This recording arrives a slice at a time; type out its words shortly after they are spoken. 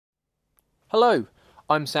Hello,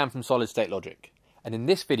 I'm Sam from Solid State Logic, and in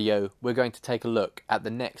this video we're going to take a look at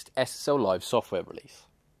the next SSL Live software release.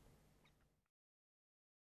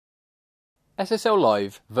 SSL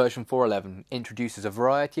Live version 4.11 introduces a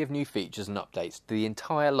variety of new features and updates to the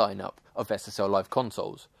entire lineup of SSL Live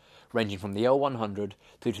consoles, ranging from the L100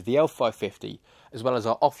 through to the L550, as well as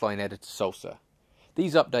our offline editor SOLSA.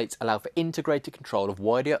 These updates allow for integrated control of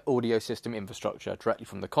wider audio system infrastructure directly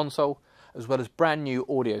from the console, as well as brand new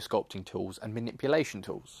audio sculpting tools and manipulation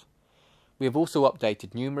tools. We have also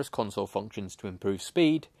updated numerous console functions to improve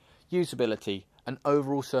speed, usability, and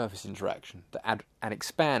overall surface interaction that add and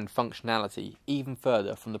expand functionality even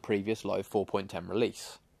further from the previous Live 4.10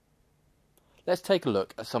 release. Let's take a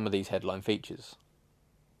look at some of these headline features.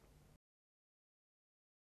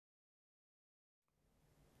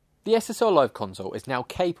 The SSL Live console is now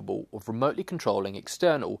capable of remotely controlling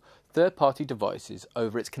external, third-party devices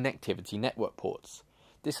over its connectivity network ports.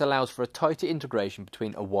 This allows for a tighter integration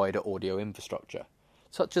between a wider audio infrastructure,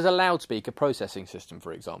 such as a loudspeaker processing system,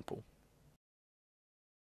 for example.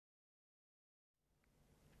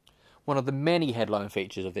 One of the many headline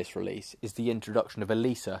features of this release is the introduction of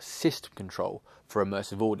ELISA system control for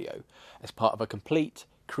immersive audio as part of a complete,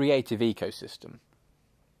 creative ecosystem.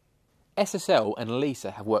 SSL and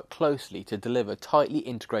ELISA have worked closely to deliver tightly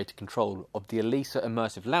integrated control of the ELISA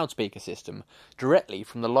immersive loudspeaker system directly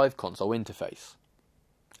from the Live console interface.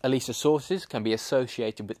 ELISA sources can be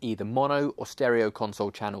associated with either mono or stereo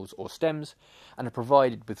console channels or stems, and are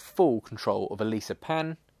provided with full control of ELISA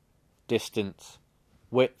pan, distance,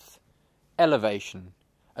 width, elevation,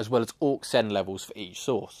 as well as aux send levels for each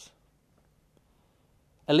source.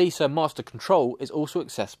 ELISA master control is also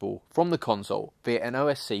accessible from the console via an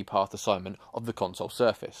OSC path assignment of the console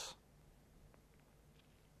surface.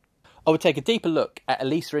 I will take a deeper look at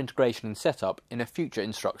ELISA integration and setup in a future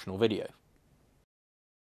instructional video.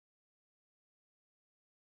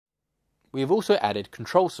 We have also added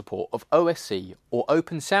control support of OSC or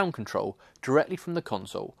Open Sound Control directly from the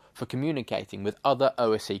console for communicating with other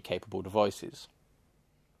OSC capable devices.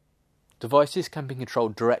 Devices can be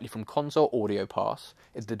controlled directly from console audio paths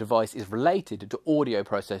if the device is related to audio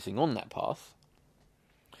processing on that path.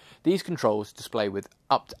 These controls display with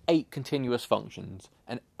up to 8 continuous functions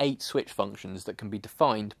and 8 switch functions that can be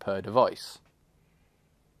defined per device.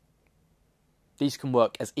 These can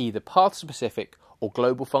work as either path-specific or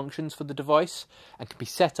global functions for the device and can be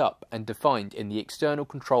set up and defined in the external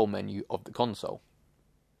control menu of the console.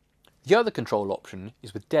 The other control option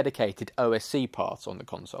is with dedicated OSC paths on the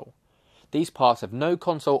console. These paths have no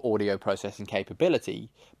console audio processing capability,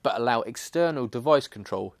 but allow external device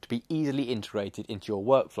control to be easily integrated into your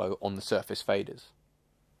workflow on the surface faders.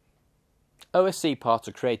 OSC paths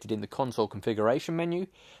are created in the console configuration menu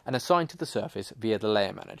and assigned to the surface via the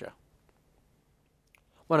layer manager.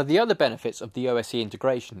 One of the other benefits of the OSC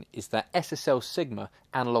integration is that SSL SIGMA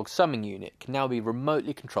analog summing unit can now be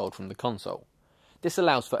remotely controlled from the console. This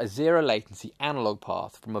allows for a zero latency analog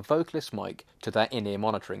path from a vocalist mic to their in-ear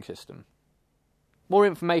monitoring system. More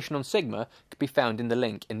information on SIGMA can be found in the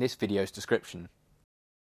link in this video's description.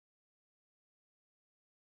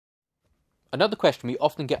 Another question we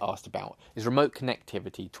often get asked about is remote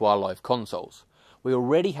connectivity to our Live consoles. We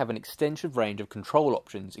already have an extensive range of control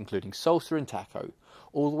options including SOLSA and TACO,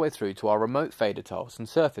 all the way through to our remote fader tiles and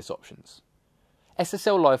surface options.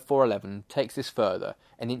 SSL Live 4.11 takes this further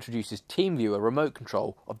and introduces TeamViewer remote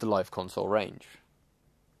control of the Live console range.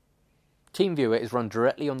 TeamViewer is run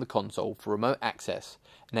directly on the console for remote access,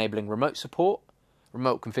 enabling remote support,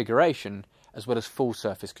 remote configuration, as well as full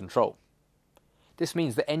surface control. This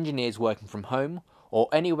means that engineers working from home or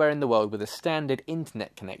anywhere in the world with a standard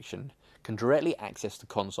internet connection can directly access the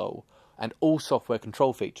console and all software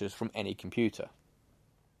control features from any computer.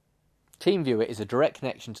 TeamViewer is a direct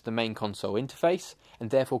connection to the main console interface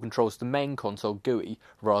and therefore controls the main console GUI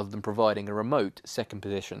rather than providing a remote second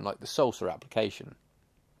position like the SOLSA application.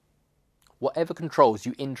 Whatever controls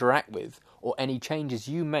you interact with or any changes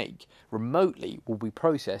you make remotely will be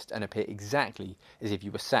processed and appear exactly as if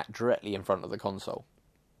you were sat directly in front of the console.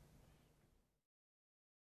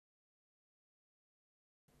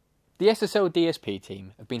 The SSL DSP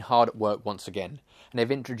team have been hard at work once again and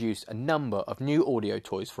have introduced a number of new audio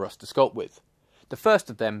toys for us to sculpt with, the first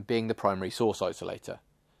of them being the primary source isolator.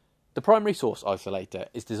 The primary source isolator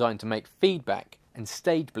is designed to make feedback and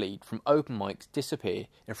stage bleed from open mics disappear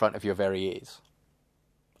in front of your very ears.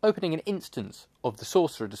 Opening an instance of the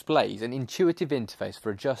SORSA displays an intuitive interface for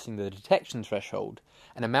adjusting the detection threshold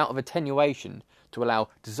and amount of attenuation to allow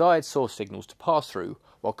desired source signals to pass through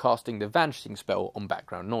while casting the vanishing spell on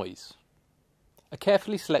background noise. A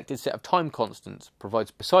carefully selected set of time constants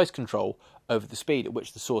provides precise control over the speed at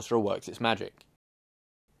which the sorcerer works its magic.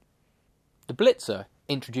 The Blitzer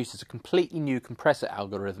introduces a completely new compressor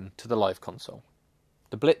algorithm to the live console.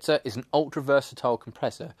 The Blitzer is an ultra-versatile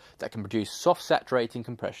compressor that can produce soft saturating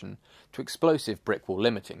compression to explosive brick wall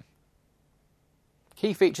limiting.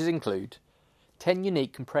 Key features include 10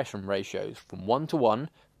 unique compression ratios from 1:1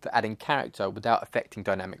 for adding character without affecting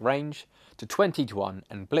dynamic range, to 20:1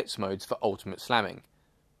 and blitz modes for ultimate slamming.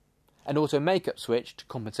 An auto makeup switch to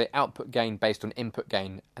compensate output gain based on input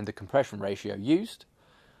gain and the compression ratio used.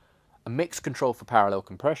 A mixed control for parallel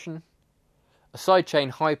compression. A sidechain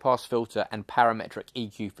high-pass filter and parametric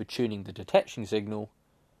EQ for tuning the detection signal.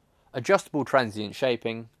 Adjustable transient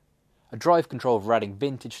shaping. A drive control for adding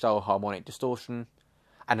vintage-style harmonic distortion.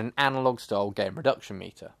 And an analog-style gain reduction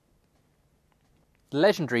meter. The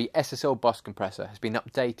legendary SSL Bus Compressor has been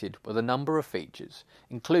updated with a number of features,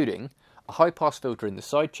 including a high-pass filter in the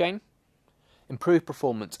sidechain, improved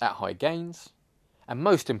performance at high gains, and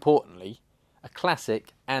most importantly, a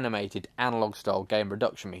classic animated analog-style gain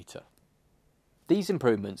reduction meter. These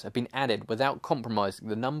improvements have been added without compromising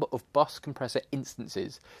the number of bus compressor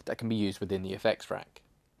instances that can be used within the effects rack.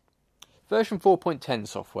 Version 4.10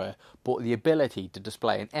 software brought the ability to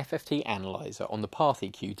display an FFT analyzer on the path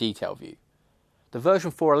EQ detail view. The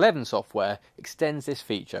version 4.11 software extends this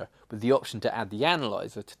feature with the option to add the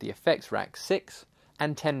analyzer to the effects rack 6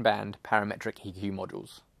 and 10 band parametric EQ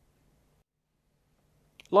modules.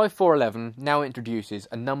 Live 4.11 now introduces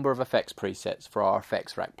a number of effects presets for our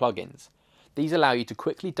effects rack plugins. These allow you to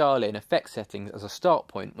quickly dial in effect settings as a start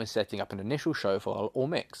point when setting up an initial show file or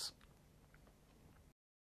mix.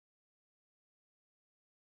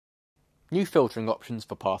 New filtering options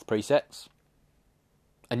for path presets.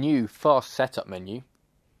 A new fast setup menu.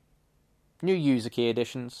 New user key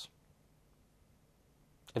additions.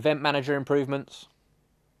 Event manager improvements.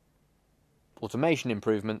 Automation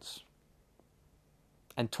improvements.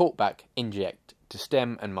 And talkback inject to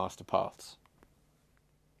stem and master paths.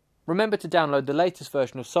 Remember to download the latest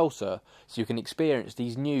version of SOLSA so you can experience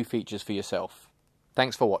these new features for yourself.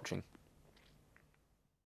 Thanks for watching.